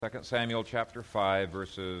2 Samuel chapter 5,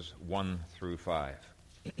 verses 1 through 5.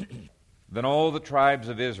 Then all the tribes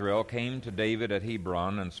of Israel came to David at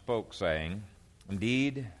Hebron and spoke, saying,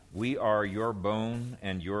 Indeed, we are your bone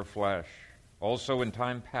and your flesh. Also in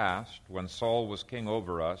time past, when Saul was king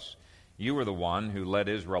over us, you were the one who led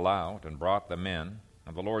Israel out and brought them in.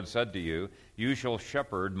 And the Lord said to you, You shall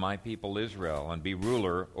shepherd my people Israel and be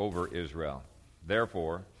ruler over Israel.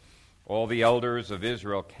 Therefore, all the elders of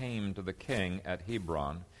Israel came to the king at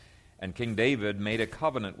Hebron, and King David made a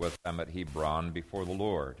covenant with them at Hebron before the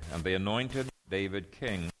Lord, and they anointed David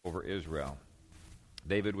king over Israel.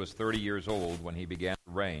 David was 30 years old when he began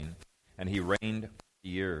to reign, and he reigned 40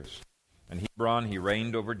 years. In Hebron he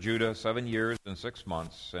reigned over Judah 7 years and 6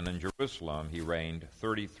 months, and in Jerusalem he reigned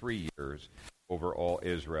 33 years over all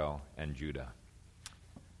Israel and Judah.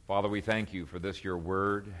 Father, we thank you for this, your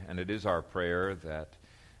word, and it is our prayer that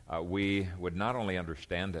we would not only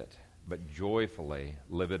understand it, but joyfully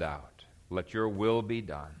live it out. Let your will be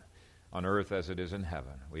done on earth as it is in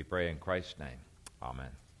heaven. We pray in Christ's name. Amen.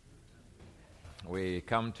 We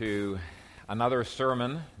come to another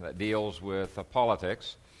sermon that deals with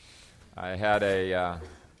politics. I had a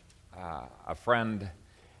friend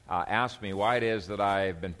ask me why it is that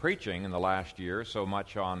I've been preaching in the last year so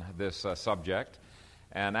much on this subject.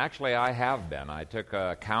 And actually, I have been. I took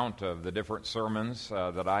a count of the different sermons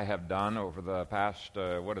that I have done over the past,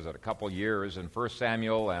 a couple years in 1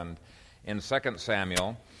 Samuel and in 2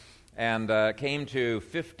 Samuel, and came to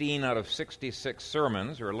 15 out of 66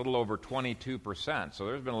 sermons, or a little over 22%. So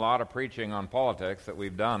there's been a lot of preaching on politics that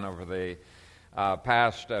we've done over the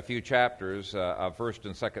past few chapters of 1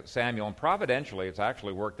 and 2 Samuel. And providentially, it's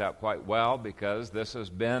actually worked out quite well, because this has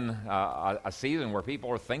been a season where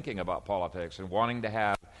people are thinking about politics and wanting to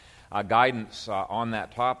have guidance on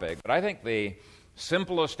that topic. But I think the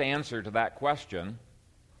simplest answer to that question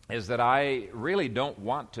is that I really don't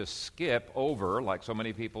want to skip over, like so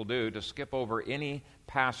many people do, to skip over any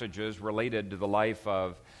passages related to the life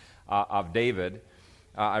of David.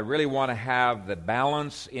 I really want to have the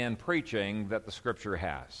balance in preaching that the Scripture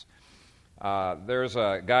has. There's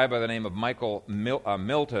a guy by the name of Michael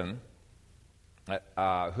Milton,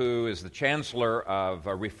 who is the chancellor of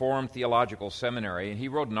a Reformed Theological Seminary, and he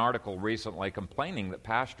wrote an article recently complaining that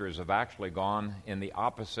pastors have actually gone in the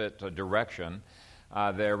opposite direction.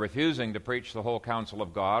 They're refusing to preach the whole counsel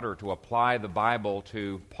of God or to apply the Bible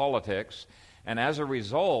to politics. And as a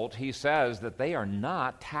result, he says that they are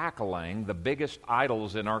not tackling the biggest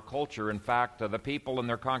idols in our culture. In fact, the people in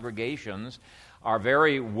their congregations are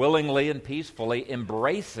very willingly and peacefully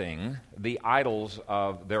embracing the idols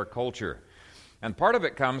of their culture. And part of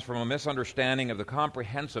it comes from a misunderstanding of the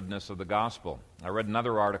comprehensiveness of the gospel. I read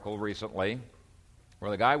another article recently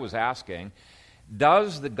where the guy was asking,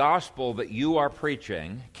 does the gospel that you are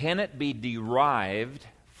preaching, can it be derived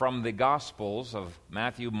from the Gospels of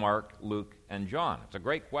Matthew, Mark, Luke, and John? It's a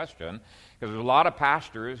great question, because there's a lot of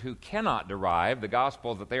pastors who cannot derive the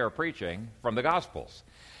gospel that they are preaching from the Gospels.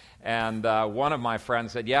 And one of my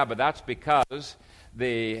friends said, yeah, but that's because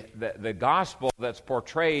the gospel that's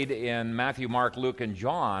portrayed in Matthew, Mark, Luke, and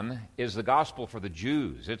John is the gospel for the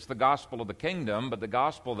Jews. It's the gospel of the kingdom, but the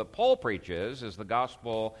gospel that Paul preaches is the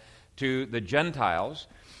gospel to the Gentiles.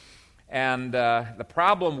 And the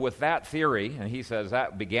problem with that theory, and he says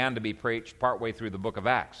that began to be preached partway through the book of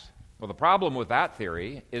Acts. Well, the problem with that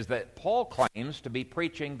theory is that Paul claims to be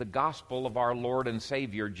preaching the gospel of our Lord and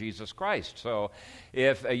Savior, Jesus Christ. So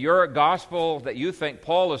if your gospel that you think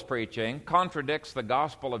Paul is preaching contradicts the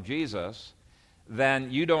gospel of Jesus,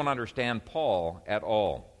 then you don't understand Paul at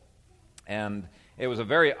all. And it was a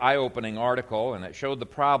very eye-opening article, and it showed the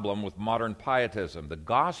problem with modern pietism. The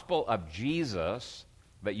gospel of Jesus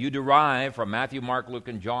that you derive from Matthew, Mark, Luke,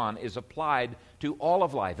 and John is applied to all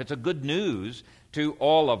of life. It's a good news to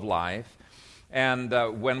all of life. And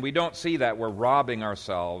when we don't see that, we're robbing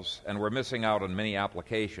ourselves, and we're missing out on many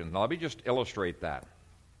applications. Now, let me just illustrate that.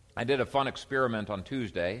 I did a fun experiment on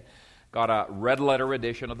Tuesday, got a red letter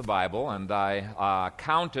edition of the Bible, and I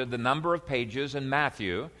counted the number of pages in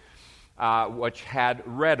Matthew which had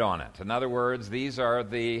red on it. In other words, these are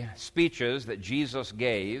the speeches that Jesus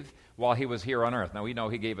gave while he was here on earth. Now, we know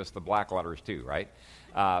he gave us the black letters too, right?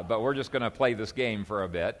 But we're just going to play this game for a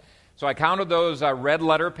bit. So I counted those red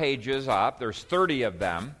letter pages up. There's 30 of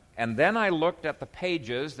them. And then I looked at the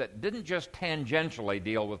pages that didn't just tangentially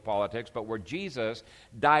deal with politics, but where Jesus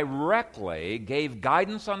directly gave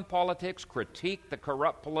guidance on politics, critiqued the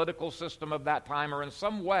corrupt political system of that time, or in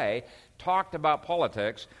some way talked about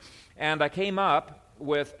politics. And I came up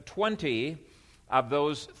with 20 of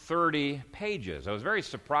those 30 pages. I was very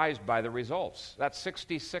surprised by the results. That's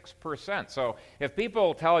 66%. So if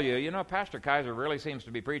people tell you, Pastor Kaiser really seems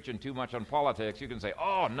to be preaching too much on politics, you can say,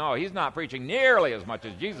 oh, no, he's not preaching nearly as much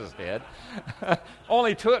as Jesus did.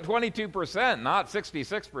 Only 22%, not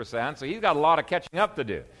 66%. So he's got a lot of catching up to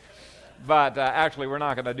do. But actually, we're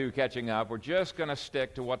not going to do catching up. We're just going to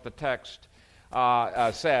stick to what the text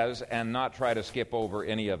says and not try to skip over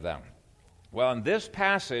any of them. Well, in this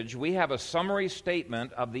passage, we have a summary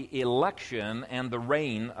statement of the election and the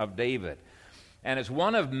reign of David. And it's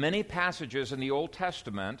one of many passages in the Old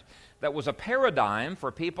Testament that was a paradigm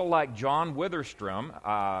for people like John Witherspoon,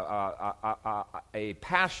 a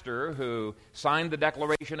pastor who signed the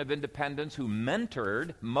Declaration of Independence, who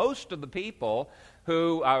mentored most of the people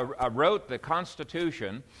who wrote the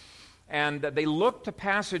Constitution. And they looked to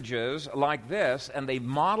passages like this, and they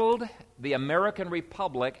modeled the American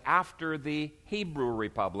Republic after the Hebrew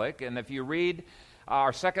Republic. And if you read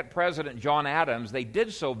our second president, John Adams, they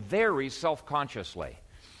did so very self-consciously.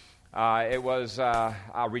 It was a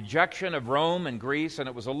rejection of Rome and Greece, and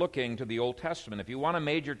it was a looking to the Old Testament. If you want a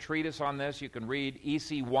major treatise on this, you can read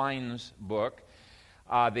E.C. Wine's book,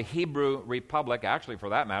 The Hebrew Republic. Actually, for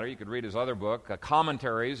that matter, you could read his other book,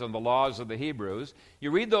 Commentaries on the Laws of the Hebrews.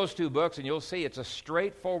 You read those two books, and you'll see it's a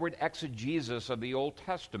straightforward exegesis of the Old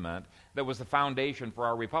Testament that was the foundation for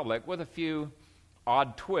our republic, with a few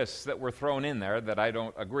odd twists that were thrown in there that I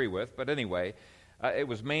don't agree with. But anyway, it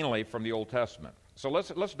was mainly from the Old Testament. So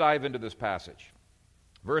let's dive into this passage.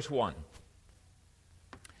 Verse 1.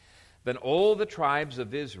 Then all the tribes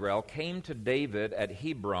of Israel came to David at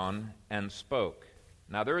Hebron and spoke.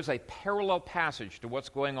 Now, there is a parallel passage to what's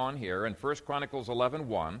going on here in 1 Chronicles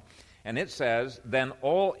 11:1, and it says, Then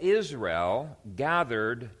all Israel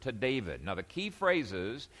gathered to David. Now, the key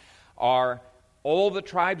phrases are, all the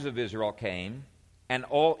tribes of Israel came, and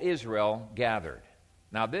all Israel gathered.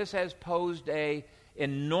 Now, this has posed an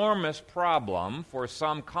enormous problem for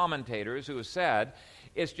some commentators who have said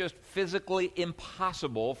it's just physically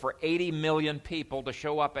impossible for 80 million people to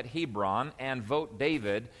show up at Hebron and vote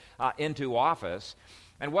David into office.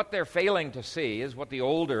 And what they're failing to see is what the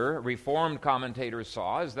older Reformed commentators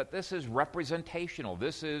saw, is that this is representational.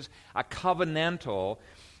 This is a covenantal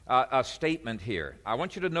statement here. I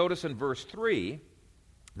want you to notice in verse 3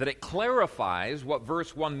 that it clarifies what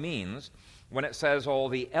verse 1 means when it says, all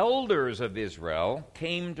the elders of Israel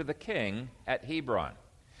came to the king at Hebron.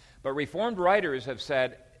 But Reformed writers have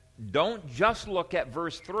said, don't just look at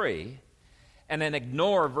verse 3 and then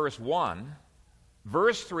ignore verse 1.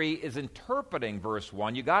 Verse 3 is interpreting verse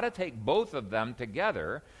 1. You've got to take both of them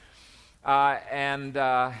together.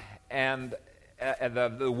 The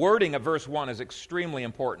wording of verse 1 is extremely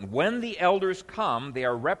important. When the elders come, they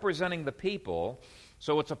are representing the people,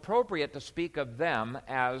 so it's appropriate to speak of them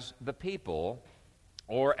as the people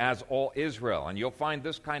or as all Israel. And you'll find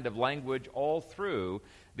this kind of language all through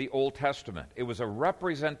the Old Testament. It was a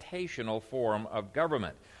representational form of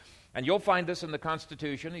government. And you'll find this in the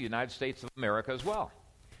Constitution of the United States of America as well.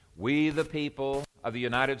 We the people of the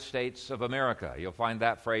United States of America. You'll find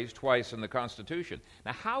that phrase twice in the Constitution.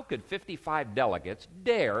 Now, how could 55 delegates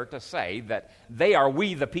dare to say that they are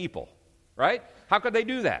we the people, right? How could they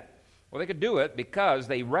do that? Well, they could do it because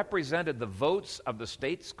they represented the votes of the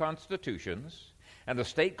state's constitutions, and the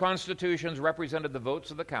state constitutions represented the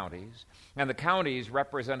votes of the counties, and the counties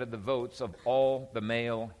represented the votes of all the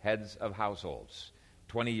male heads of households,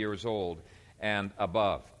 20 years old and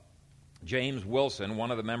above. James Wilson,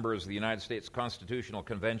 one of the members of the United States Constitutional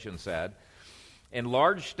Convention, said, in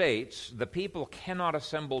large states, the people cannot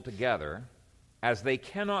assemble together. As they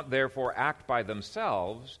cannot therefore act by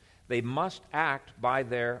themselves, they must act by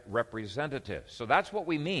their representatives. So that's what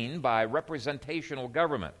we mean by representational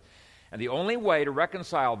government. And the only way to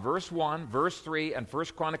reconcile verse 1, verse 3, and 1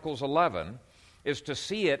 Chronicles 11 is to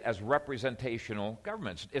see it as representational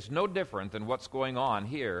government. It's no different than what's going on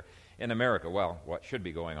here in America. Well, what should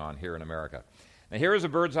be going on here in America. Now, here is a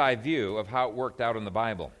bird's eye view of how it worked out in the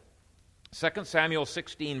Bible. 2 Samuel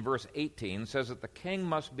 16, verse 18 says that the king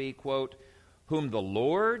must be, quote, whom the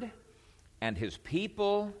Lord and his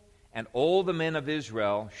people and all the men of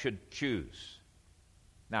Israel should choose.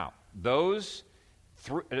 Now, those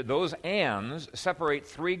ands separate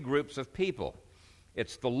three groups of people.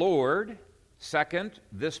 It's the Lord. Second,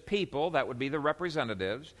 this people, that would be the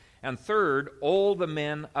representatives. And third, all the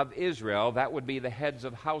men of Israel, that would be the heads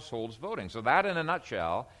of households voting. So that, in a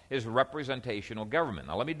nutshell, is representational government.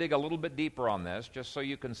 Now, let me dig a little bit deeper on this, just so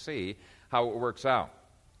you can see how it works out.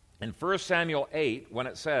 In 1 Samuel 8, when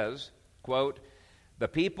it says, quote, the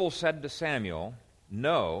people said to Samuel,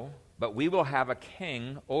 no, but we will have a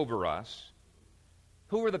king over us.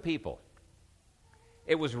 Who are the people?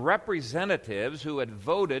 It was representatives who had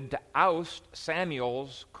voted to oust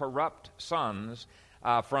Samuel's corrupt sons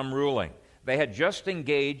from ruling. They had just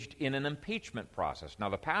engaged in an impeachment process. Now,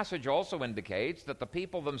 the passage also indicates that the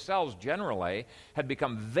people themselves generally had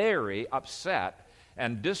become very upset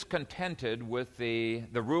and discontented with the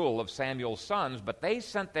rule of Samuel's sons, but they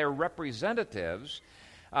sent their representatives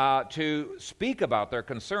to speak about their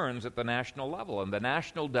concerns at the national level, and the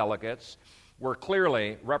national delegates were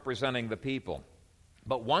clearly representing the people.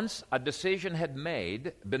 But once a decision had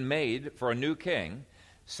been made for a new king,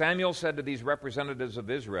 Samuel said to these representatives of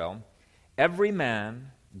Israel, "Every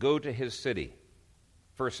man go to his city."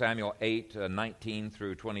 1 Samuel 8, 19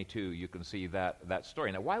 through 22, you can see that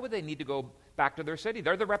story. Now, why would they need to go back to their city?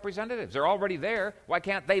 They're the representatives. They're already there. Why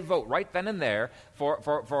can't they vote right then and there for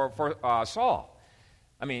Saul?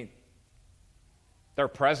 I mean, they're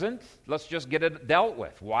present. Let's just get it dealt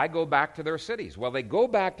with. Why go back to their cities? Well, they go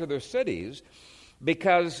back to their cities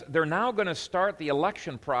because they're now going to start the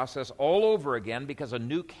election process all over again because a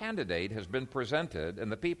new candidate has been presented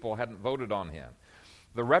and the people hadn't voted on him.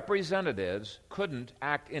 The representatives couldn't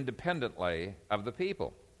act independently of the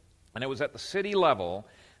people. And it was at the city level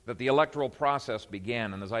that the electoral process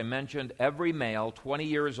began. And as I mentioned, every male 20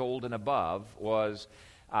 years old and above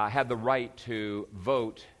had the right to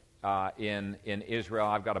vote in Israel.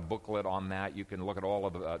 I've got a booklet on that. You can look at all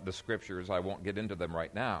of the scriptures. I won't get into them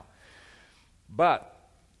right now. But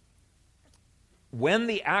when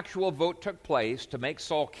the actual vote took place to make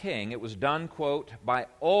Saul king, it was done, quote, by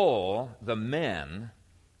all the men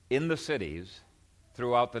in the cities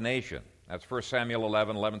throughout the nation. That's 1 Samuel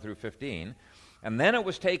 11 through 15. And then it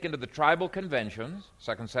was taken to the tribal conventions,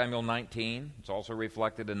 2 Samuel 19. It's also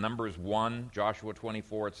reflected in Numbers 1, Joshua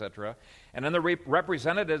 24, etc. And then the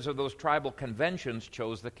representatives of those tribal conventions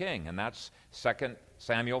chose the king. And that's 2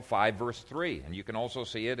 Samuel 5, verse 3. And you can also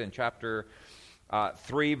see it in chapter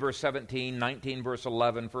 3, verse 17, 19, verse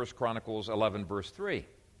 11, 1 Chronicles 11, verse 3.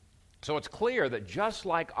 So it's clear that just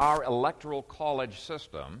like our electoral college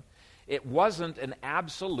system, it wasn't an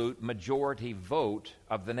absolute majority vote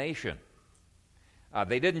of the nation.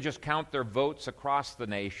 They didn't just count their votes across the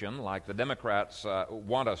nation like the Democrats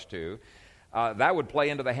want us to. That would play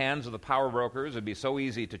into the hands of the power brokers. It'd be so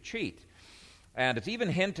easy to cheat. And it's even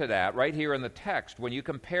hinted at right here in the text when you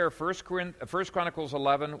compare 1 Chronicles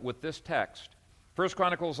 11 with this text. 1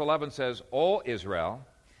 Chronicles 11 says, all Israel.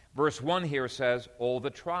 Verse 1 here says, all the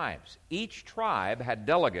tribes. Each tribe had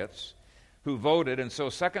delegates who voted, and so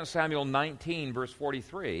 2 Samuel 19, verse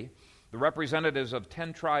 43, the representatives of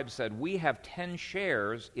 10 tribes said, we have 10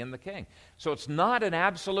 shares in the king. So it's not an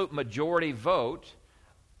absolute majority vote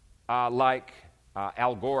like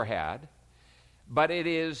Al Gore had, but it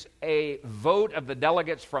is a vote of the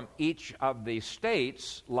delegates from each of the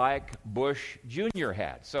states like Bush Jr.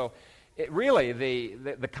 had. So really,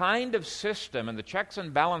 the kind of system and the checks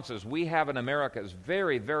and balances we have in America is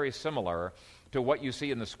very, very similar to what you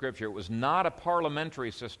see in the Scripture. It was not a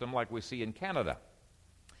parliamentary system like we see in Canada.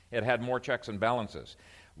 It had more checks and balances.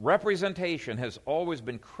 Representation has always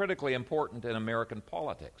been critically important in American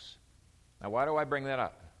politics. Now, why do I bring that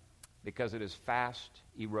up? Because it is fast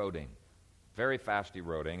eroding, very fast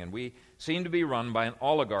eroding, and we seem to be run by an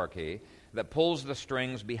oligarchy that pulls the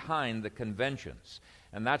strings behind the conventions.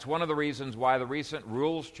 And that's one of the reasons why the recent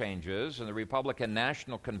rules changes in the Republican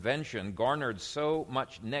National Convention garnered so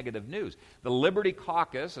much negative news. The Liberty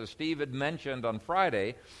Caucus, as Steve had mentioned on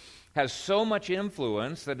Friday, has so much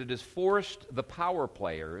influence that it has forced the power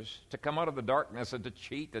players to come out of the darkness and to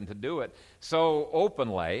cheat and to do it so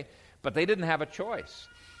openly, but they didn't have a choice.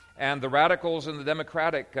 And the radicals in the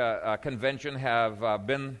Democratic convention have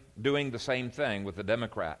been doing the same thing with the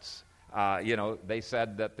Democrats. They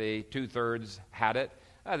said that the two-thirds had it.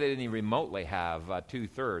 They didn't even remotely have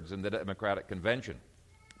two-thirds in the Democratic convention.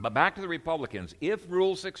 But back to the Republicans. If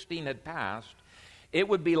Rule 16 had passed, it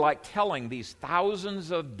would be like telling these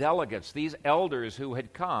thousands of delegates, these elders who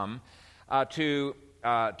had come to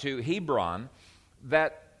Hebron,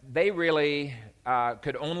 that they really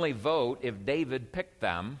could only vote if David picked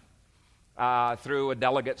them through a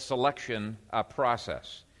delegate selection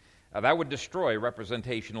process. That would destroy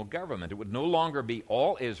representational government. It would no longer be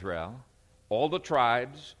all Israel, all the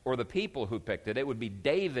tribes, or the people who picked it. It would be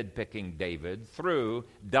David picking David through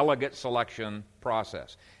delegate selection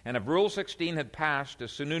process. And if Rule 16 had passed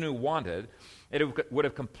as Sununu wanted, it would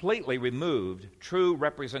have completely removed true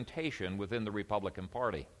representation within the Republican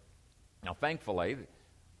Party. Now, thankfully,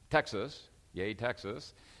 Texas,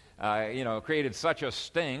 created such a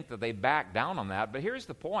stink that they backed down on that. But here's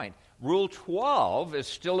the point. Rule 12 is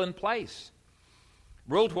still in place.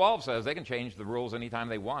 Rule 12 says they can change the rules anytime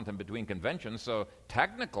they want in between conventions, so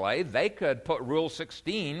technically they could put Rule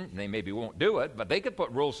 16, they maybe won't do it, but they could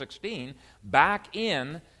put Rule 16 back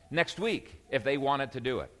in next week if they wanted to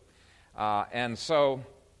do it. And so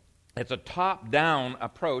it's a top-down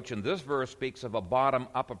approach, and this verse speaks of a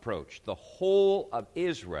bottom-up approach. The whole of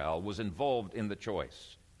Israel was involved in the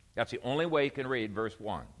choice. That's the only way you can read verse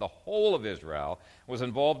 1. The whole of Israel was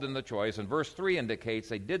involved in the choice, and verse 3 indicates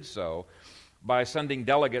they did so by sending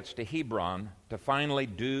delegates to Hebron to finally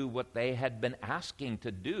do what they had been asking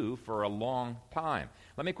to do for a long time.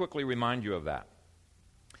 Let me quickly remind you of that.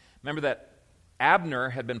 Remember that Abner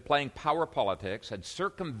had been playing power politics, had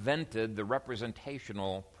circumvented the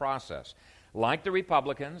representational process. Like the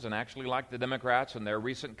Republicans, and actually like the Democrats in their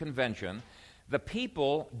recent convention, the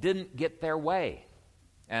people didn't get their way.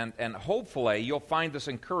 And hopefully you'll find this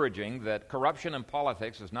encouraging, that corruption in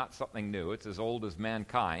politics is not something new. It's as old as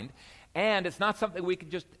mankind. And it's not something we can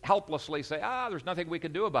just helplessly say, there's nothing we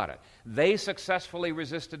can do about it. They successfully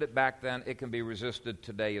resisted it back then. It can be resisted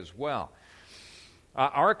today as well.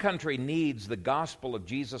 Our country needs the gospel of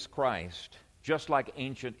Jesus Christ just like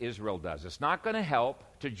ancient Israel does. It's not going to help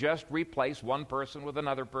to just replace one person with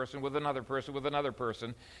another person, with another person, with another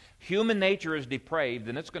person. Human nature is depraved,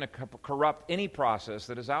 and it's going to corrupt any process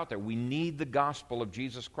that is out there. We need the gospel of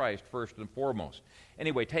Jesus Christ first and foremost.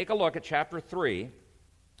 Anyway, take a look at chapter 3,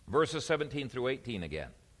 verses 17 through 18 again.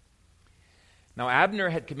 Now Abner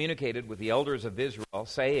had communicated with the elders of Israel,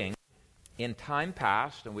 saying, in time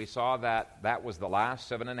past, and we saw that was the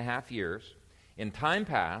last 7.5 years, in time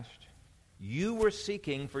past, you were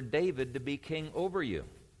seeking for David to be king over you.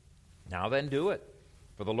 Now then do it.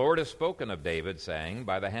 For the Lord has spoken of David, saying,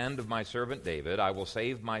 by the hand of my servant David, I will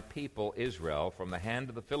save my people Israel from the hand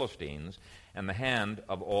of the Philistines and the hand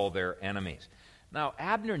of all their enemies. Now,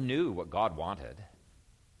 Abner knew what God wanted.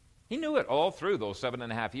 He knew it all through those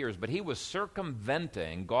 7.5 years, but he was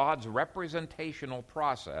circumventing God's representational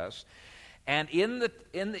process. And in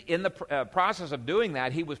the process of doing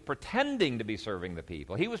that, he was pretending to be serving the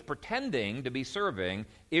people. He was pretending to be serving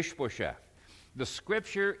Ishbosheth. The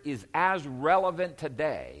Scripture is as relevant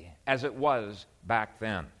today as it was back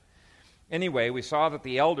then. Anyway, we saw that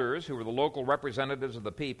the elders, who were the local representatives of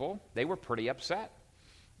the people, they were pretty upset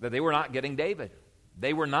that they were not getting David.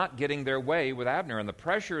 They were not getting their way with Abner, and the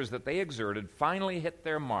pressures that they exerted finally hit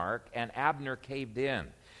their mark, and Abner caved in.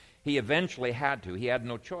 He eventually had to. He had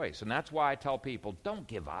no choice. And that's why I tell people, don't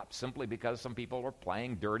give up simply because some people are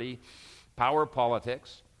playing dirty power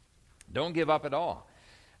politics. Don't give up at all.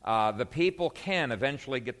 The people can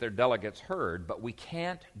eventually get their delegates heard, but we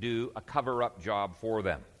can't do a cover-up job for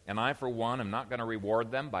them. And I, for one, am not going to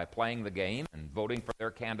reward them by playing the game and voting for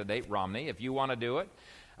their candidate, Romney. If you want to do it,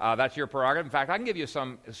 that's your prerogative. In fact, I can give you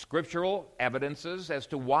some scriptural evidences as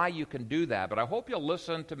to why you can do that, but I hope you'll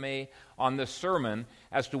listen to me on this sermon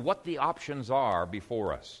as to what the options are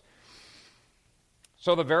before us.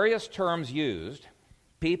 So the various terms used,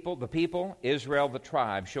 the people, Israel, the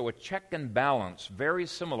tribe, show a check and balance very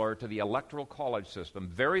similar to the electoral college system,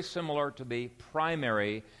 very similar to the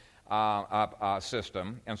primary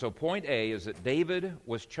system. And so point A is that David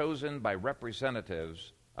was chosen by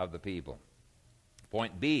representatives of the people.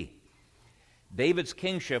 Point B, David's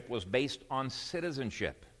kingship was based on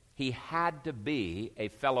citizenship. He had to be a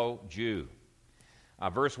fellow Jew.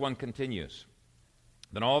 Verse 1 continues,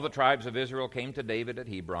 then all the tribes of Israel came to David at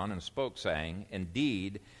Hebron and spoke, saying,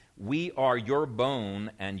 indeed, we are your bone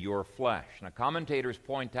and your flesh. Now, commentators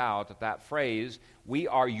point out that phrase, we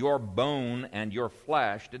are your bone and your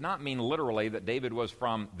flesh, did not mean literally that David was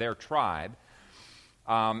from their tribe.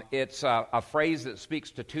 It's a phrase that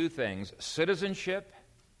speaks to two things, citizenship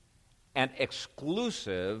and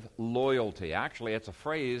exclusive loyalty. Actually, it's a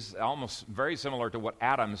phrase almost very similar to what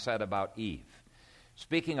Adam said about Eve.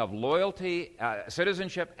 Speaking of loyalty,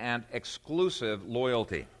 citizenship and exclusive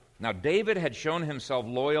loyalty. Now, David had shown himself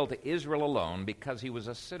loyal to Israel alone because he was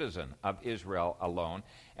a citizen of Israel alone.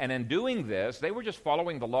 And in doing this, they were just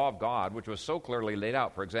following the law of God, which was so clearly laid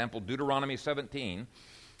out. For example, Deuteronomy 17,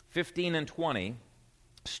 15 and 20,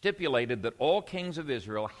 stipulated that all kings of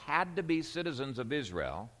Israel had to be citizens of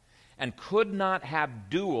Israel and could not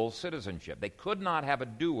have dual citizenship. They could not have a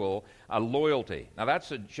dual loyalty. Now that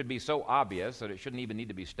should be so obvious that it shouldn't even need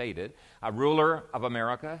to be stated. A ruler of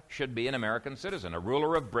America should be an American citizen. A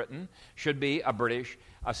ruler of Britain should be a British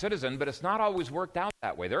citizen, but it's not always worked out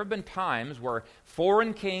that way. There have been times where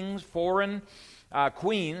foreign kings, foreign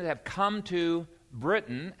queens have come to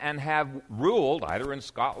Britain and have ruled either in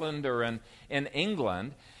Scotland or in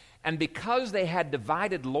England, and because they had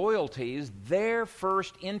divided loyalties, their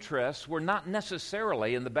first interests were not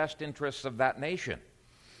necessarily in the best interests of that nation.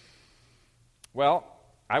 Well,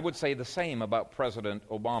 I would say the same about President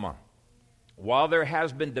Obama. While there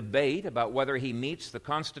has been debate about whether he meets the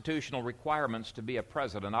constitutional requirements to be a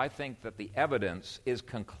president, I think that the evidence is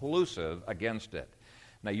conclusive against it.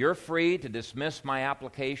 Now, you're free to dismiss my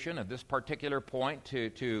application at this particular point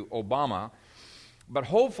to Obama, but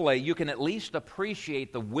hopefully you can at least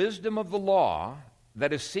appreciate the wisdom of the law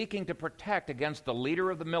that is seeking to protect against the leader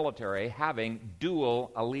of the military having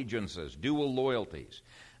dual allegiances, dual loyalties.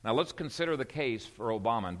 Now, let's consider the case for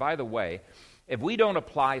Obama. And by the way, if we don't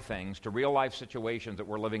apply things to real-life situations that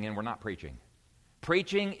we're living in, we're not preaching.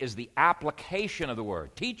 Preaching is the application of the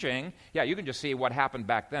Word. Teaching, yeah, you can just see what happened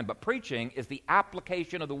back then, but preaching is the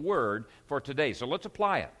application of the Word for today. So let's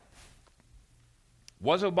apply it.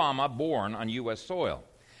 Was Obama born on U.S. soil?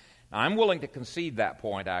 Now, I'm willing to concede that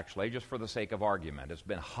point, actually, just for the sake of argument. It's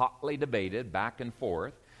been hotly debated back and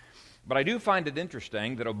forth, but I do find it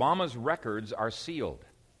interesting that Obama's records are sealed.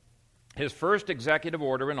 His first executive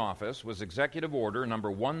order in office was Executive Order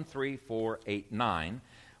number 13489,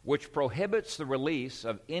 which prohibits the release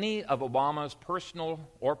of any of Obama's personal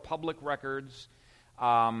or public records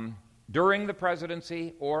during the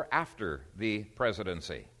presidency or after the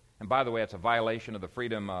presidency. And by the way, it's a violation of the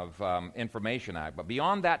Freedom of Information Act. But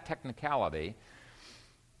beyond that technicality,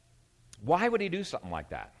 why would he do something like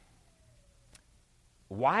that?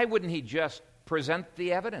 Why wouldn't he just present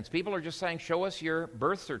the evidence? People are just saying, show us your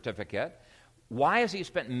birth certificate. Why has he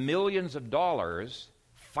spent millions of dollars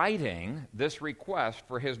fighting this request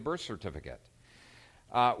for his birth certificate?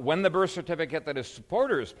 When the birth certificate that his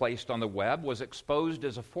supporters placed on the web was exposed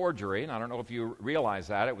as a forgery, and I don't know if you realize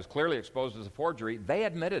that, it was clearly exposed as a forgery, they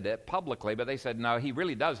admitted it publicly, but they said, no, he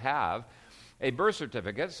really does have a birth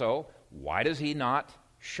certificate, so why does he not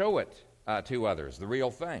show it to others, the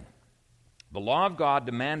real thing? The law of God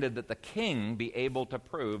demanded that the king be able to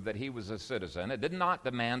prove that he was a citizen. It did not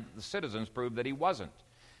demand that the citizens prove that he wasn't.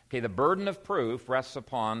 Okay, the burden of proof rests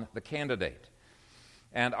upon the candidate.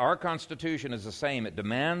 And our Constitution is the same. It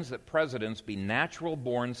demands that presidents be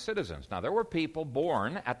natural-born citizens. Now, there were people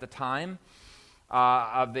born at the time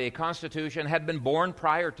of the Constitution, had been born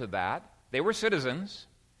prior to that. They were citizens,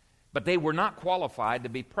 but they were not qualified to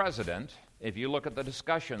be president, if you look at the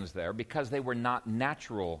discussions there, because they were not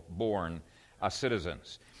natural-born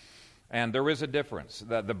citizens. And there is a difference.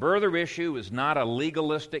 The birther issue is not a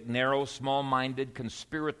legalistic, narrow, small-minded,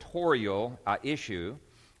 conspiratorial issue.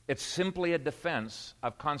 It's simply a defense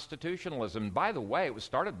of constitutionalism. By the way, it was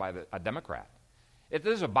started by a Democrat. It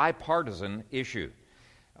is a bipartisan issue.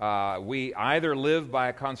 We either live by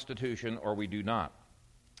a constitution or we do not.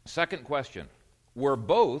 Second question, were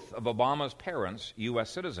both of Obama's parents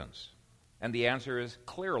U.S. citizens? And the answer is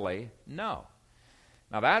clearly no.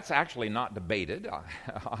 Now, that's actually not debated,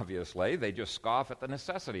 obviously. They just scoff at the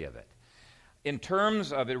necessity of it. In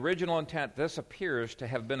terms of original intent, this appears to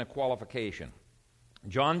have been a qualification.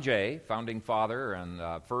 John Jay, founding father and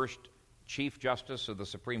first Chief Justice of the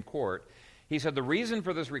Supreme Court, he said the reason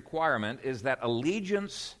for this requirement is that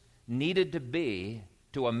allegiance needed to be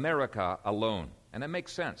to America alone. And it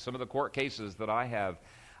makes sense. Some of the court cases that I have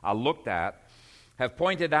looked at have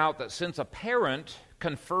pointed out that since a parent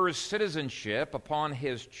confers citizenship upon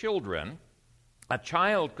his children, a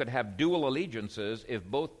child could have dual allegiances if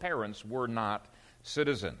both parents were not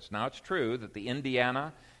citizens. Now, it's true that the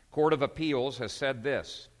Indiana Court of Appeals has said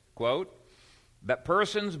this, quote, that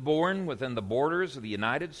persons born within the borders of the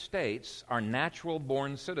United States are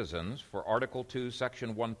natural-born citizens for Article 2,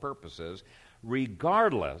 Section 1 purposes,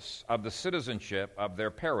 regardless of the citizenship of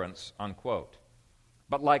their parents, unquote.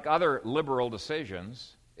 But like other liberal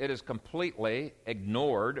decisions, it has completely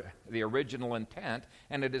ignored the original intent,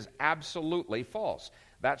 and it is absolutely false.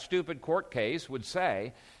 That stupid court case would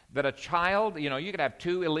say that a child, you could have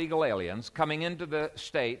two illegal aliens coming into the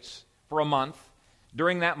States for a month.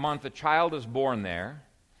 During that month, a child is born there,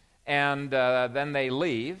 and then they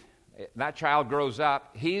leave. That child grows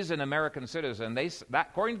up. He's an American citizen.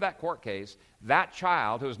 According to that court case, that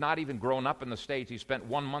child, who has not even grown up in the States, he spent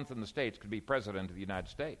 1 month in the States, could be president of the United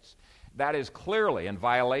States. That is clearly in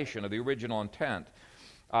violation of the original intent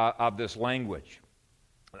of this language.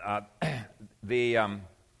 The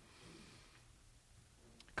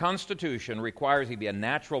Constitution requires he be a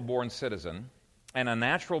natural-born citizen, and a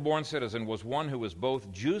natural-born citizen was one who was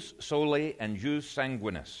both jus soli and jus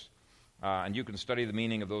sanguinis. And you can study the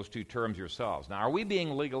meaning of those two terms yourselves. Now, are we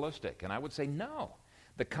being legalistic? And I would say no.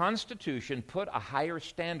 The Constitution put a higher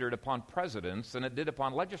standard upon presidents than it did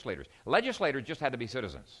upon legislators. Legislators just had to be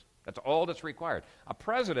citizens. That's all that's required. A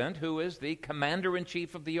president, who is the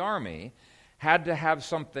commander-in-chief of the army, had to have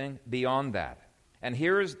something beyond that. And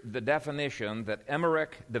here's the definition that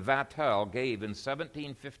Emmerich de Vattel gave in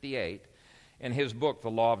 1758 in his book, The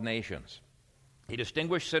Law of Nations. He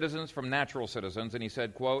distinguished citizens from natural citizens, and he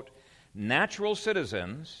said, quote, "Natural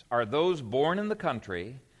citizens are those born in the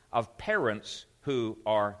country of parents who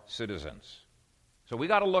are citizens." So we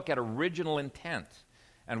got to look at original intent,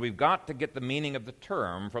 and we've got to get the meaning of the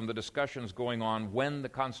term from the discussions going on when the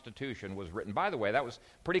Constitution was written. By the way, that was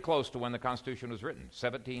pretty close to when the Constitution was written,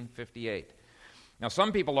 1758. Now,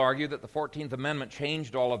 some people argue that the 14th Amendment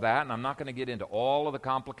changed all of that, and I'm not going to get into all of the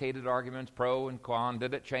complicated arguments, pro and con.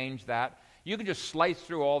 Did it change that? You can just slice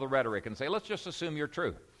through all the rhetoric and say, let's just assume you're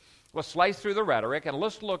true. Let's slice through the rhetoric, and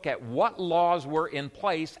let's look at what laws were in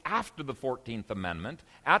place after the 14th Amendment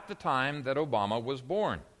at the time that Obama was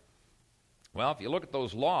born. Well, if you look at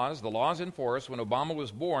those laws, the laws in force when Obama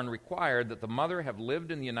was born required that the mother have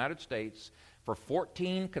lived in the United States for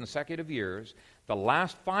 14 consecutive years, the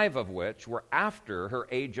last 5 of which were after her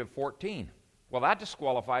age of 14. Well, that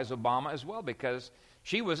disqualifies Obama as well because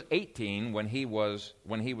she was 18 when he was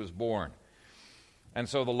born. And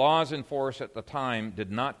so the laws in force at the time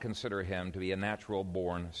did not consider him to be a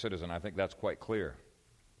natural-born citizen. I think that's quite clear.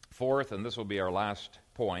 Fourth, and this will be our last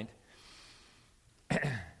point,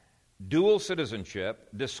 dual citizenship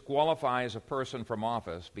disqualifies a person from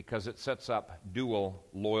office because it sets up dual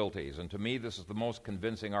loyalties. And to me, this is the most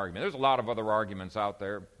convincing argument. There's a lot of other arguments out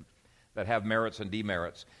there that have merits and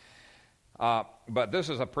demerits. But this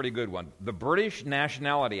is a pretty good one. The British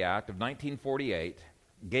Nationality Act of 1948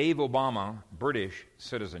 gave Obama British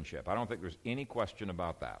citizenship. I don't think there's any question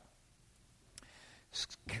about that.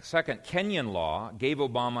 Second, Kenyan law gave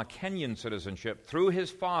Obama Kenyan citizenship through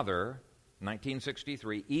his father,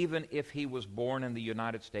 1963, even if he was born in the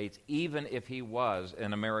United States, even if he was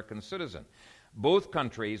an American citizen. Both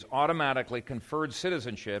countries automatically conferred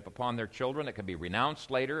citizenship upon their children. It could be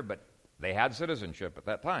renounced later, but they had citizenship at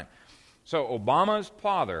that time. So Obama's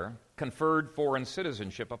father conferred foreign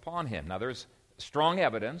citizenship upon him. Now there's strong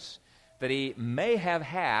evidence that he may have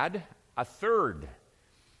had a third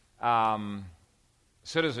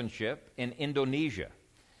citizenship in Indonesia.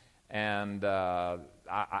 And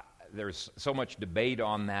there's so much debate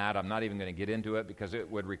on that, I'm not even going to get into it because it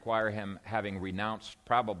would require him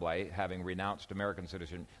probably having renounced American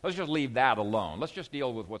citizenship. Let's just leave that alone. Let's just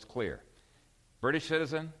deal with what's clear. British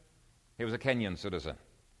citizen, he was a Kenyan citizen.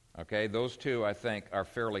 Okay, those two, I think, are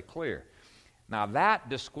fairly clear. Now, that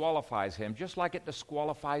disqualifies him just like it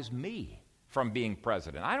disqualifies me from being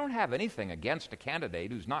president. I don't have anything against a candidate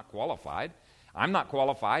who's not qualified. I'm not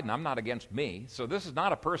qualified, and I'm not against me. So this is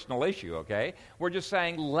not a personal issue, okay? We're just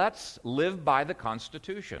saying let's live by the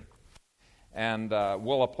Constitution. And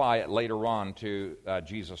we'll apply it later on to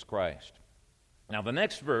Jesus Christ. Now, the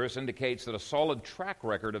next verse indicates that a solid track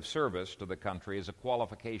record of service to the country is a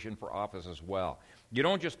qualification for office as well. You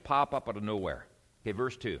don't just pop up out of nowhere. Okay,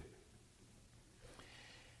 verse 2.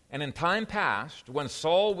 "And in time past, when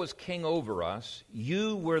Saul was king over us,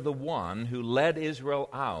 you were the one who led Israel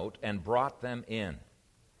out and brought them in."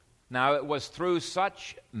 Now, it was through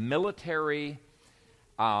such military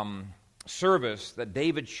service that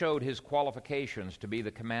David showed his qualifications to be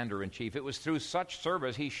the commander-in-chief. It was through such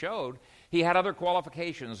service he showed he had other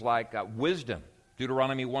qualifications like wisdom,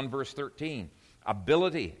 Deuteronomy 1, verse 13,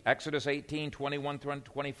 ability, Exodus 18, 21,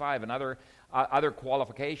 25, and other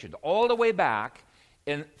qualifications. All the way back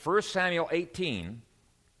in 1 Samuel 18,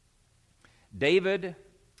 David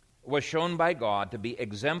was shown by God to be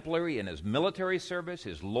exemplary in his military service,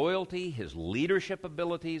 his loyalty, his leadership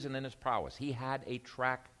abilities, and in his prowess. He had a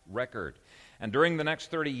track record. And during the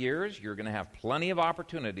next 30 years, you're going to have plenty of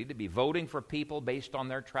opportunity to be voting for people based on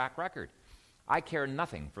their track record. I care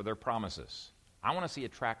nothing for their promises. I want to see a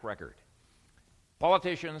track record.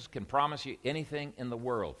 Politicians can promise you anything in the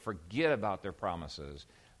world. Forget about their promises.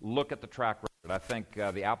 Look at the track record. I think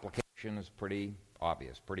the application is pretty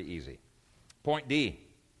obvious, pretty easy. Point D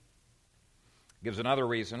gives another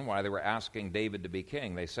reason why they were asking David to be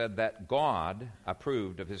king. They said that God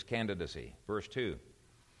approved of his candidacy. Verse 2.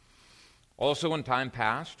 "Also in time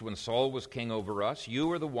past, when Saul was king over us, you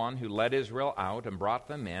were the one who led Israel out and brought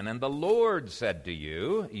them in, and the Lord said to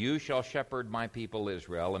you, you shall shepherd my people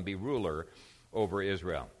Israel and be ruler over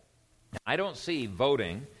Israel." I don't see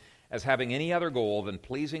voting as having any other goal than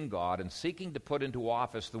pleasing God and seeking to put into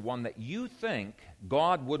office the one that you think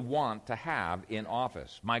God would want to have in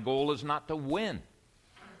office. My goal is not to win,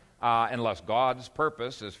 unless God's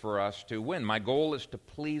purpose is for us to win. My goal is to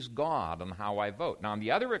please God on how I vote. Now, on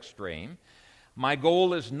the other extreme, my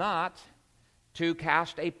goal is not to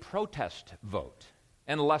cast a protest vote,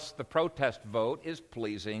 unless the protest vote is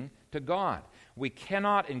pleasing to God. We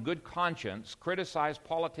cannot, in good conscience, criticize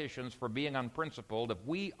politicians for being unprincipled if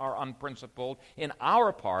we are unprincipled in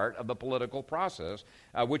our part of the political process,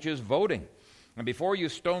 which is voting. And before you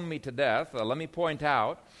stone me to death, let me point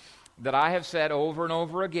out that I have said over and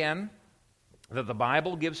over again that the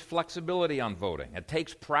Bible gives flexibility on voting. It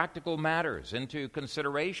takes practical matters into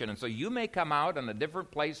consideration. And so you may come out in a different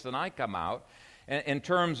place than I come out in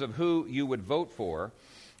terms of who you would vote for,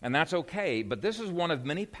 and that's okay. But this is one of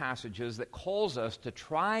many passages that calls us to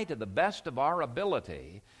try to the best of our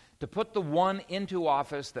ability to put the one into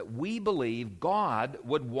office that we believe God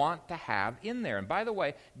would want to have in there. And by the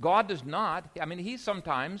way, God does not, He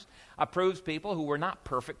sometimes approves people who were not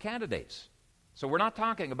perfect candidates. So we're not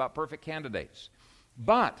talking about perfect candidates.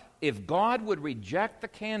 But if God would reject the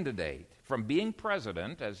candidate from being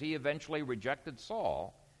president, as he eventually rejected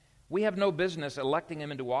Saul, we have no business electing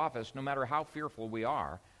him into office, no matter how fearful we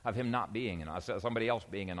are of him not being in office, somebody else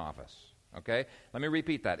being in office. Okay? Let me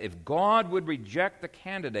repeat that. If God would reject the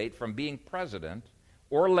candidate from being president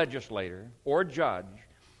or legislator or judge,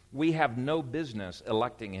 we have no business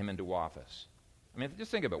electing him into office.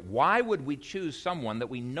 Just think of it. Why would we choose someone that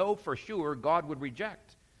we know for sure God would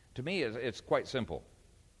reject? To me, it's quite simple.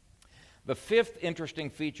 The fifth interesting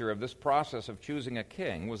feature of this process of choosing a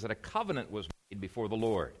king was that a covenant was made before the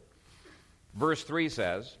Lord. Verse 3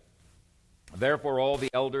 says, "Therefore all the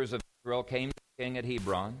elders of Israel came to the king at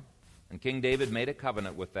Hebron, and King David made a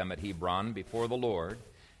covenant with them at Hebron before the Lord,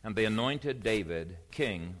 and they anointed David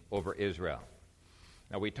king over Israel."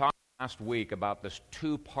 Now we talked last week about this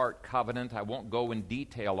two-part covenant. I won't go in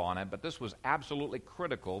detail on it, but this was absolutely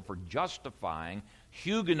critical for justifying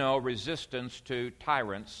Huguenot resistance to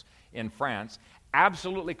tyrants in France,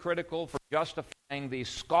 absolutely critical for justifying the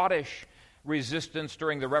Scottish resistance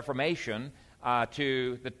during the Reformation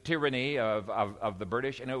to the tyranny of the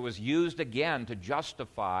British, and it was used again to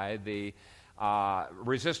justify the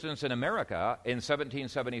resistance in America in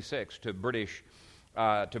 1776 to British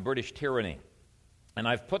tyranny. And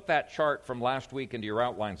I've put that chart from last week into your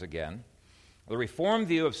outlines again. The Reformed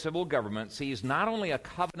view of civil government sees not only a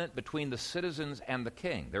covenant between the citizens and the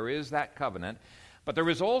king, there is that covenant, but there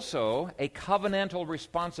is also a covenantal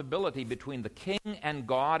responsibility between the king and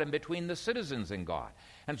God and between the citizens and God.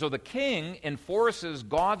 And so the king enforces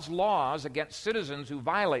God's laws against citizens who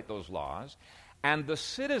violate those laws, and the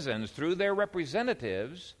citizens, through their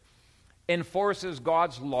representatives, enforces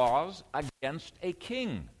God's laws against a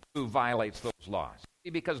king who violates those laws.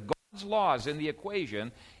 Because God's laws in the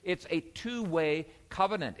equation, it's a two-way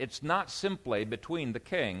covenant. It's not simply between the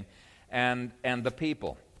king and the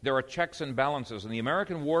people. There are checks and balances, and the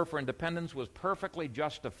American War for Independence was perfectly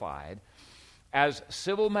justified as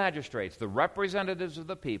civil magistrates, the representatives of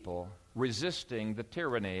the people, resisting the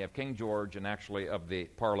tyranny of King George and actually of the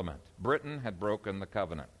Parliament. Britain had broken the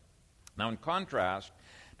covenant. Now, in contrast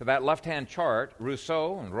to that left-hand chart,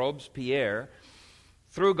 Rousseau and Robespierre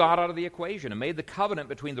threw God out of the equation and made the covenant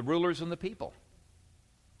between the rulers and the people.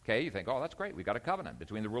 Okay, you think, oh, that's great, we got a covenant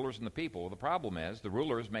between the rulers and the people. Well, the problem is the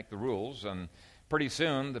rulers make the rules, and pretty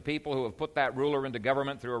soon the people who have put that ruler into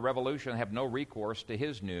government through a revolution have no recourse to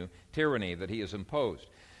his new tyranny that he has imposed.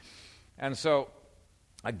 And so,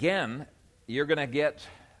 again, you're going to get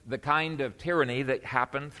the kind of tyranny that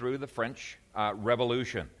happened through the French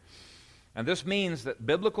Revolution. And this means that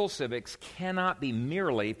biblical civics cannot be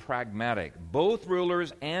merely pragmatic. Both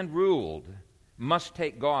rulers and ruled must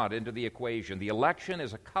take God into the equation. The election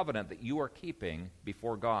is a covenant that you are keeping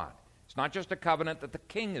before God. It's not just a covenant that the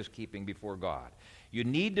king is keeping before God. You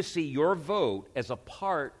need to see your vote as a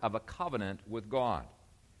part of a covenant with God.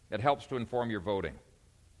 It helps to inform your voting.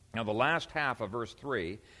 Now, the last half of verse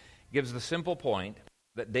 3 gives the simple point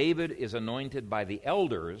that David is anointed by the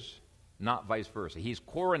elders, not vice versa. He's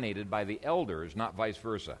coronated by the elders, not vice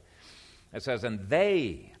versa. It says, "And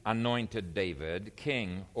they anointed David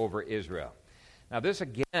king over Israel." Now, this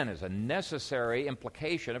again is a necessary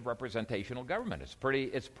implication of representational government. It's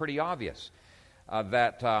pretty obvious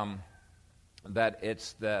that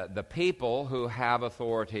it's the people who have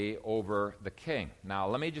authority over the king. Now,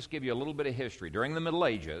 let me just give you a little bit of history. During the Middle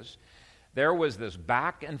Ages, there was this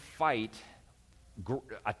back and fight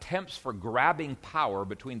attempts for grabbing power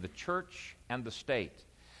between the church and the state.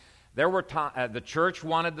 There were the church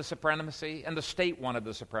wanted the supremacy and the state wanted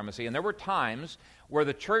the supremacy, and there were times where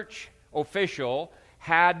the church official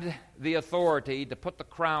had the authority to put the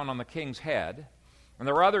crown on the king's head, and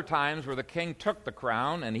there were other times where the king took the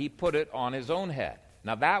crown and he put it on his own head.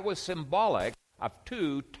 Now that was symbolic of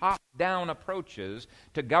two top-down approaches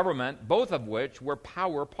to government, both of which were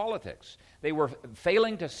power politics. They were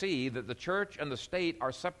failing to see that the church and the state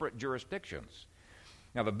are separate jurisdictions.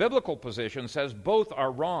 Now, the biblical position says both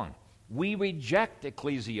are wrong. We reject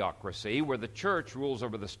ecclesiocracy, where the church rules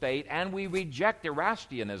over the state, and we reject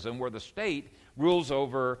Erastianism, where the state rules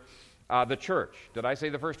over the church. Did I say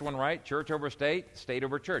the first one right? Church over state, state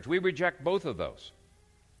over church. We reject both of those.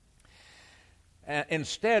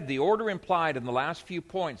 Instead, the order implied in the last few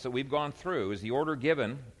points that we've gone through is the order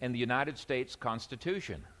given in the United States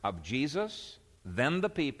Constitution of Jesus, then the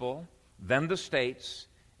people, then the states,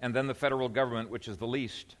 and then the federal government, which is the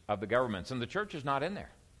least of the governments. And the church is not in there.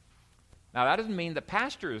 Now, that doesn't mean that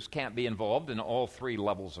pastors can't be involved in all three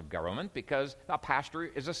levels of government, because a pastor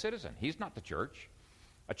is a citizen. He's not the church.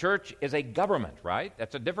 A church is a government, right?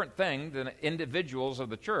 That's a different thing than individuals of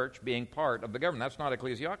the church being part of the government. That's not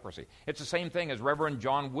ecclesiocracy. It's the same thing as Reverend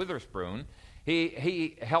John Witherspoon.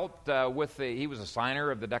 He helped he was a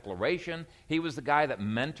signer of the Declaration. He was the guy that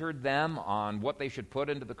mentored them on what they should put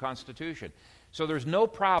into the Constitution. So there's no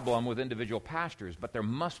problem with individual pastors, but there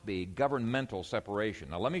must be governmental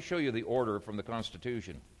separation. Now let me show you the order from the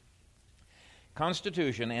Constitution.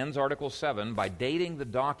 Constitution ends Article 7 by dating the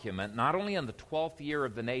document not only in the 12th year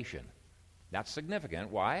of the nation. That's significant.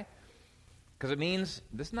 Why? Because it means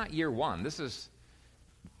this is not year one.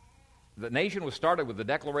 The nation was started with the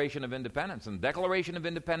Declaration of Independence, and the Declaration of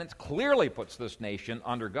Independence clearly puts this nation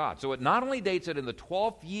under God. So it not only dates it in the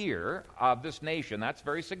 12th year of this nation, that's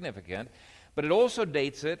very significant, but it also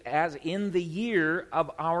dates it as in the year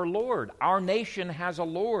of our Lord. Our nation has a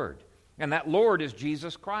Lord, and that Lord is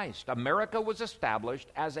Jesus Christ. America was established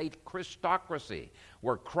as a Christocracy,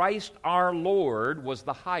 where Christ our Lord was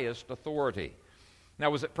the highest authority.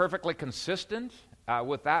 Now, was it perfectly consistent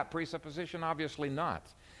with that presupposition? Obviously not.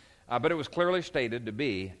 But it was clearly stated to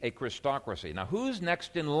be a Christocracy. Now, who's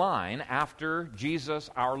next in line after Jesus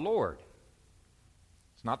our Lord?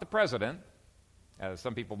 It's not the president, as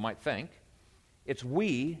some people might think. It's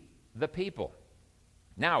we, the people.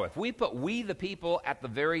 Now, if we put we, the people, at the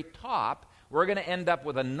very top, we're going to end up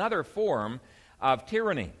with another form of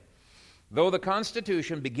tyranny. Though the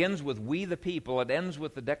Constitution begins with we, the people, it ends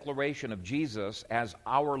with the declaration of Jesus as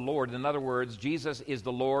our Lord. In other words, Jesus is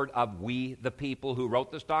the Lord of we, the people, who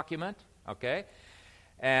wrote this document, okay?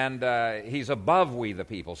 And he's above we, the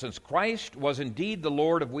people. Since Christ was indeed the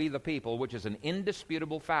Lord of we, the people, which is an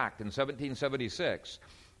indisputable fact in 1776,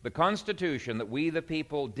 the Constitution that we, the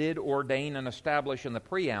people, did ordain and establish in the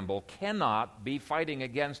preamble cannot be fighting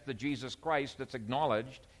against the Jesus Christ that's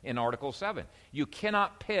acknowledged in Article 7. You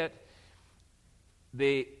cannot pit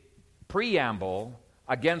the preamble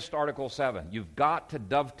against Article 7. You've got to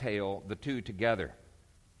dovetail the two together.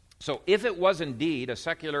 So if it was indeed a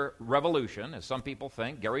secular revolution, as some people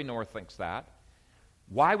think, Gary North thinks that,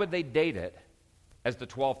 why would they date it as the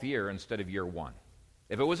 12th year instead of year 1?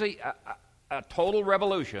 If it was a total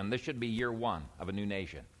revolution, this should be year 1 of a new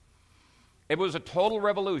nation. If it was a total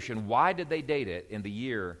revolution, why did they date it in the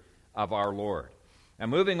year of our Lord? Now,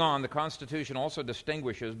 moving on, the Constitution also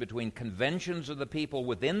distinguishes between conventions of the people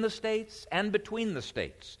within the states and between the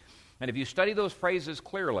states. And if you study those phrases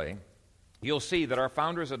clearly, you'll see that our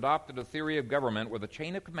founders adopted a theory of government where the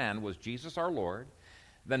chain of command was Jesus our Lord,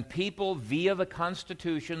 then people via the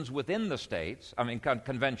constitutions within the states,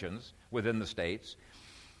 conventions within the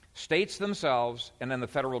states themselves, and then the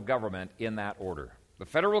federal government in that order. The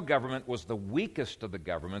federal government was the weakest of the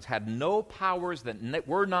governments, had no powers that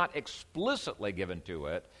were not explicitly given to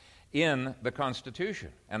it in the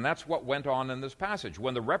Constitution. And that's what went on in this passage.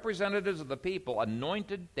 When the representatives of the people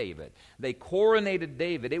anointed David, they coronated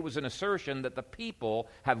David, it was an assertion that the people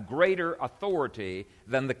have greater authority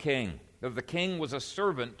than the king, that the king was a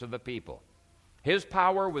servant to the people. His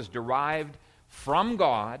power was derived from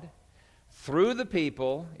God, through the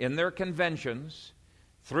people in their conventions,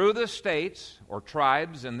 through the states, or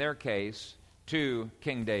tribes in their case, to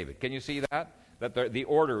King David. Can you see that? That the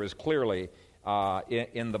order is clearly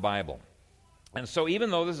in the Bible. And so even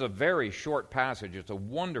though this is a very short passage, it's a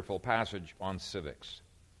wonderful passage on civics.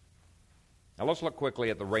 Now let's look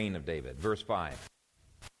quickly at the reign of David. Verse 5.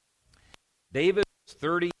 David was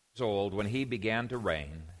 30 years old when he began to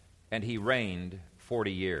reign, and he reigned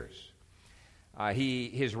 40 years.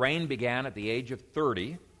 His reign began at the age of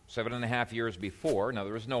 30, 7.5 years before. Now,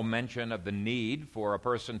 there is no mention of the need for a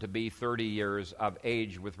person to be 30 years of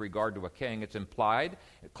age with regard to a king. It's implied,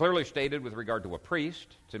 clearly stated with regard to a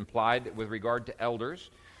priest. It's implied with regard to elders.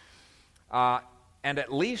 And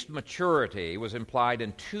at least maturity was implied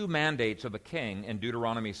in 2 mandates of a king in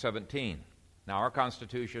Deuteronomy 17. Now, our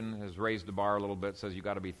Constitution has raised the bar a little bit, says you've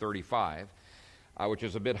got to be 35. Which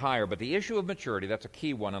is a bit higher. But the issue of maturity, that's a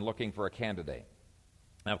key one in looking for a candidate.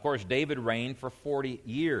 Now, of course, David reigned for 40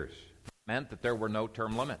 years. It meant that there were no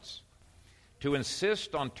term limits. To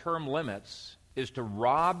insist on term limits is to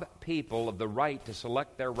rob people of the right to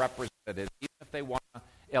select their representatives, even if they want to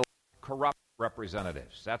elect corrupt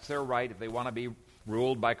representatives. That's their right if they want to be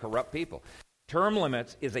ruled by corrupt people. Term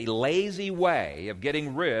limits is a lazy way of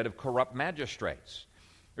getting rid of corrupt magistrates.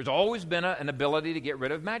 There's always been an ability to get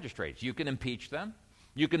rid of magistrates. You can impeach them.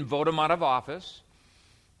 You can vote them out of office.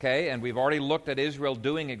 Okay, and we've already looked at Israel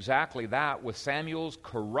doing exactly that with Samuel's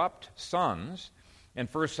corrupt sons in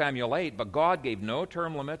 1 Samuel 8, but God gave no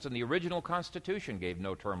term limits, and the original Constitution gave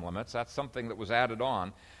no term limits. That's something that was added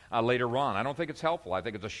on later on. I don't think it's helpful. I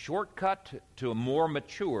think it's a shortcut to a more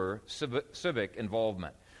mature civic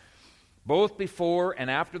involvement. Both before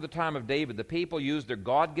and after the time of David, the people used their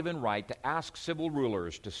God-given right to ask civil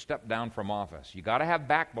rulers to step down from office. You got to have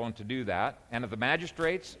backbone to do that. And if the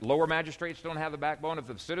magistrates, lower magistrates don't have the backbone, if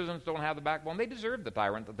the citizens don't have the backbone, they deserve the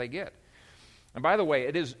tyrant that they get. And by the way,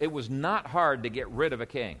 it was not hard to get rid of a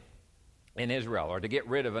king in Israel or to get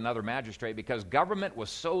rid of another magistrate because government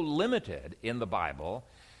was so limited in the Bible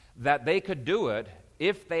that they could do it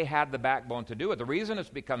if they had the backbone to do it. The reason it's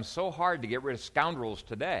become so hard to get rid of scoundrels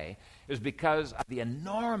today is because of the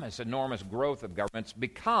enormous growth of governments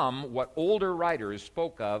become what older writers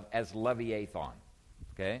spoke of as Leviathan.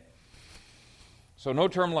 Okay? So no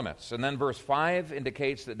term limits. And then verse 5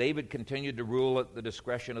 indicates that David continued to rule at the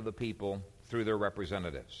discretion of the people through their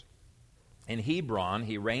representatives. In Hebron,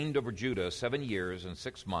 he reigned over Judah 7 years and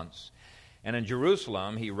 6 months. And in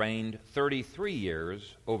Jerusalem, he reigned 33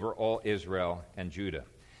 years over all Israel and Judah.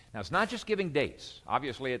 Now, it's not just giving dates.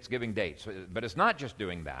 Obviously, it's giving dates. But it's not just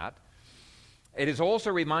doing that. It is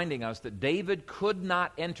also reminding us that David could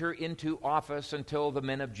not enter into office until the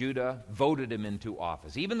men of Judah voted him into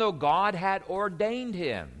office. Even though God had ordained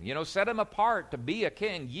him, set him apart to be a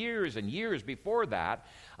king years and years before that,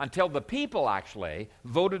 until the people actually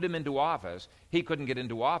voted him into office, he couldn't get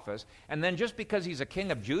into office. And then just because he's a king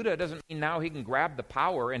of Judah doesn't mean now he can grab the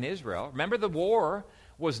power in Israel. Remember, the war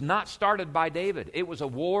was not started by David. It was a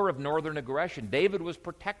war of northern aggression. David was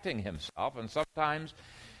protecting himself, and sometimes,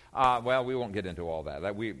 we won't get into all that.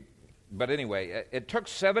 But anyway, it took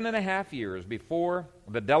 7.5 years before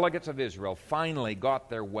the delegates of Israel finally got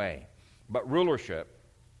their way. But rulership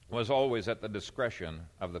was always at the discretion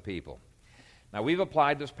of the people. Now, we've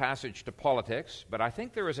applied this passage to politics, but I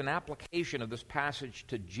think there is an application of this passage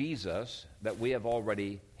to Jesus that we have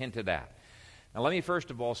already hinted at. Now, let me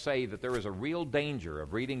first of all say that there is a real danger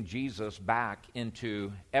of reading Jesus back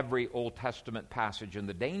into every Old Testament passage, and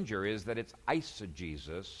the danger is that it's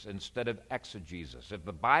eisegesis instead of exegesis. If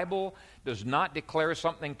the Bible does not declare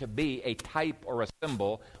something to be a type or a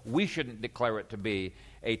symbol, we shouldn't declare it to be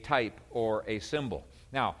a type or a symbol.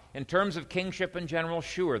 Now, in terms of kingship in general,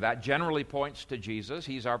 sure, that generally points to Jesus.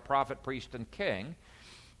 He's our prophet, priest, and king.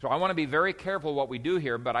 So I want to be very careful what we do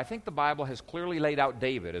here, but I think the Bible has clearly laid out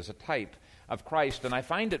David as a type of Christ, and I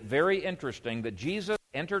find it very interesting that Jesus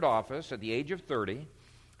entered office at the age of 30,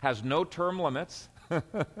 has no term limits,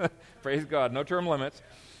 praise God, no term limits,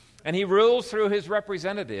 and he rules through his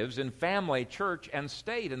representatives in family, church, and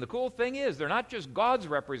state. And the cool thing is, they're not just God's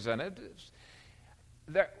representatives.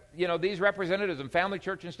 These representatives in family,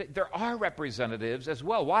 church, and state, there are representatives as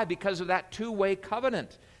well. Why? Because of that two-way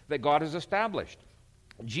covenant that God has established.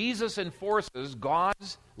 Jesus enforces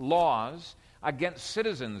God's laws against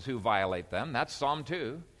citizens who violate them. That's Psalm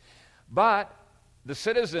 2. But the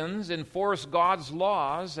citizens enforce God's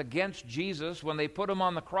laws against Jesus when they put him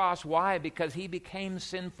on the cross. Why? Because he became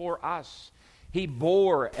sin for us. He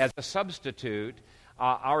bore as a substitute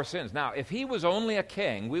our sins. Now, if he was only a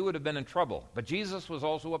king, we would have been in trouble. But Jesus was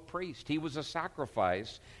also a priest. He was a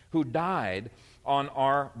sacrifice who died on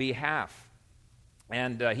our behalf.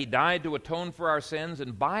 And he died to atone for our sins.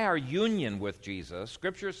 And by our union with Jesus,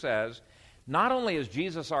 Scripture says, not only is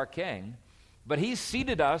Jesus our king, but he's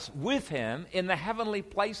seated us with him in the heavenly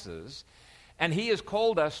places. And he has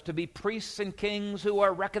called us to be priests and kings who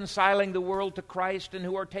are reconciling the world to Christ and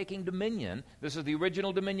who are taking dominion. This is the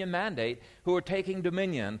original dominion mandate, who are taking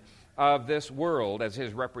dominion of this world as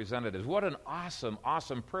his representatives. What an awesome,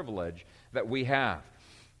 awesome privilege that we have.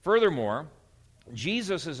 Furthermore,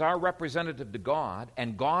 Jesus is our representative to God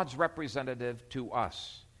and God's representative to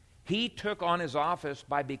us. He took on his office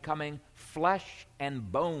by becoming flesh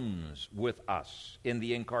and bones with us in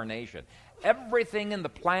the incarnation. Everything in the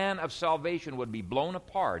plan of salvation would be blown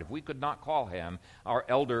apart if we could not call him our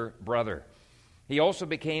elder brother. He also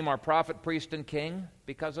became our prophet, priest, and king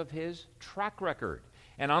because of his track record.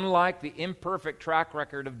 And unlike the imperfect track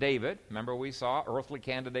record of David, remember we saw earthly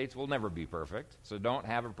candidates will never be perfect, so don't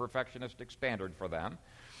have a perfectionistic standard for them.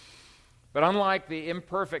 But unlike the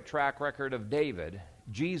imperfect track record of David,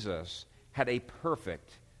 Jesus had a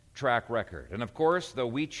perfect track record. And of course, though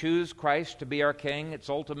we choose Christ to be our king, it's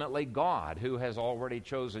ultimately God who has already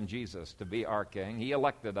chosen Jesus to be our king. He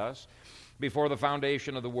elected us before the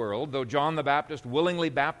foundation of the world. Though John the Baptist willingly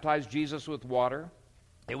baptized Jesus with water,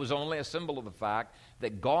 it was only a symbol of the fact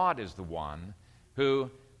that God is the one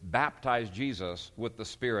who baptized Jesus with the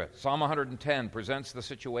Spirit. Psalm 110 presents the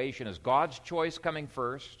situation as God's choice coming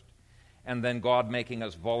first, and then God making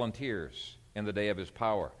us volunteers in the day of his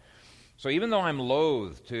power. So even though I'm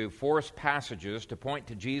loath to force passages to point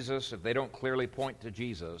to Jesus if they don't clearly point to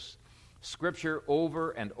Jesus, Scripture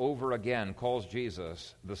over and over again calls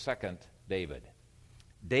Jesus the second David.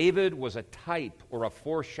 David was a type or a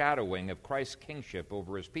foreshadowing of Christ's kingship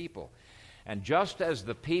over his people. And just as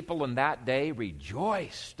the people in that day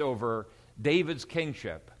rejoiced over David's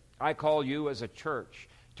kingship, I call you as a church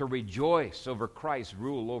to rejoice over Christ's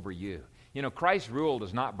rule over you. You know, Christ's rule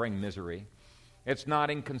does not bring misery. It's not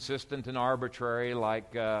inconsistent and arbitrary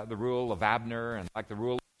like the rule of Abner and like the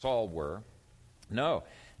rule of Saul were. No,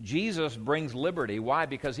 Jesus brings liberty. Why?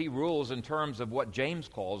 Because he rules in terms of what James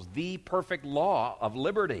calls the perfect law of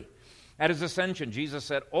liberty. At his ascension, Jesus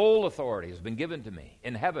said, all authority has been given to me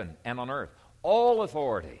in heaven and on earth. All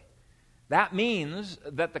authority. That means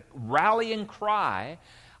that the rallying cry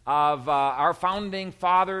of our founding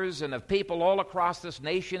fathers and of people all across this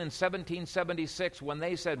nation in 1776 when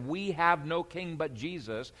they said, we have no king but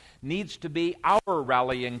Jesus, needs to be our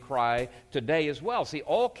rallying cry today as well. See,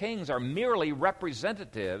 all kings are merely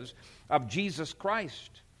representatives of Jesus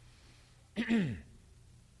Christ.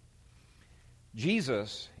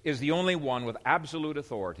 Jesus is the only one with absolute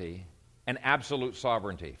authority and absolute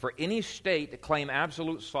sovereignty. For any state to claim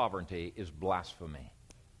absolute sovereignty is blasphemy.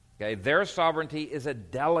 Okay, their sovereignty is a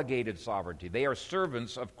delegated sovereignty. They are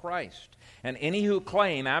servants of Christ. And any who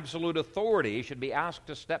claim absolute authority should be asked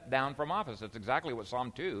to step down from office. That's exactly what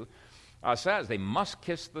Psalm 2 says. They must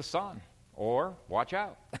kiss the Son, or watch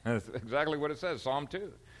out. That's exactly what it says, Psalm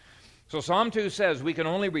 2. So Psalm 2 says we can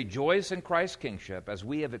only rejoice in Christ's kingship as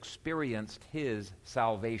we have experienced his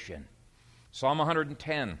salvation. Psalm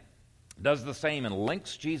 110 does the same and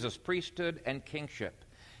links Jesus' priesthood and kingship.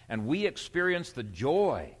 And we experience the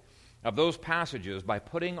joy of those passages by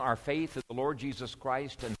putting our faith in the Lord Jesus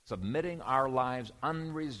Christ and submitting our lives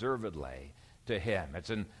unreservedly to him. It's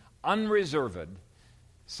an unreserved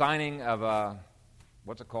signing of a,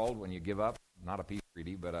 what's it called when you give up? Not a peace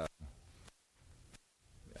treaty, but a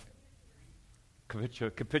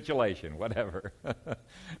capitulation, whatever.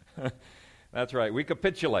 That's right. We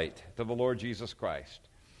capitulate to the Lord Jesus Christ.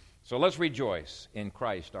 So let's rejoice in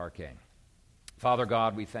Christ our King. Father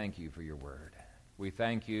God, we thank you for your word. We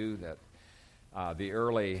thank you that the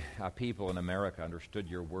early people in America understood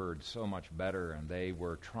your word so much better, and they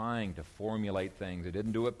were trying to formulate things. They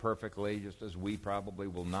didn't do it perfectly, just as we probably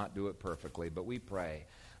will not do it perfectly, but we pray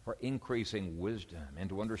for increasing wisdom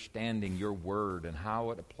into understanding your word and how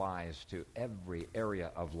it applies to every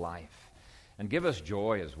area of life. And give us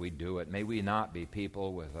joy as we do it. May we not be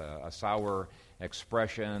people with a sour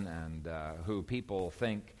expression and who people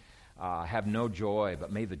think have no joy,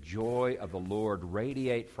 but may the joy of the Lord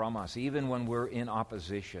radiate from us even when we're in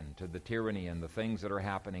opposition to the tyranny and the things that are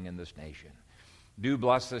happening in this nation. Do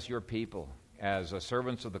bless us, your people, as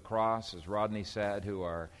servants of the cross, as Rodney said, who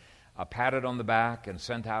are patted on the back and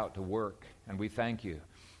sent out to work. And we thank you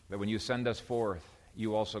that when you send us forth,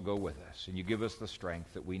 you also go with us, and you give us the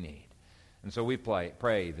strength that we need. And so we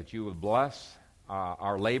pray that you would bless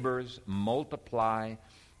our labors, multiply,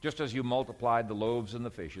 just as you multiplied the loaves and the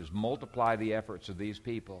fishes, multiply the efforts of these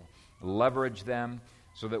people, leverage them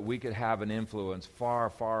so that we could have an influence far,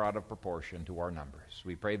 far out of proportion to our numbers.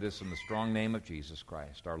 We pray this in the strong name of Jesus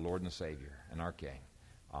Christ, our Lord and Savior and our King.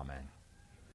 Amen.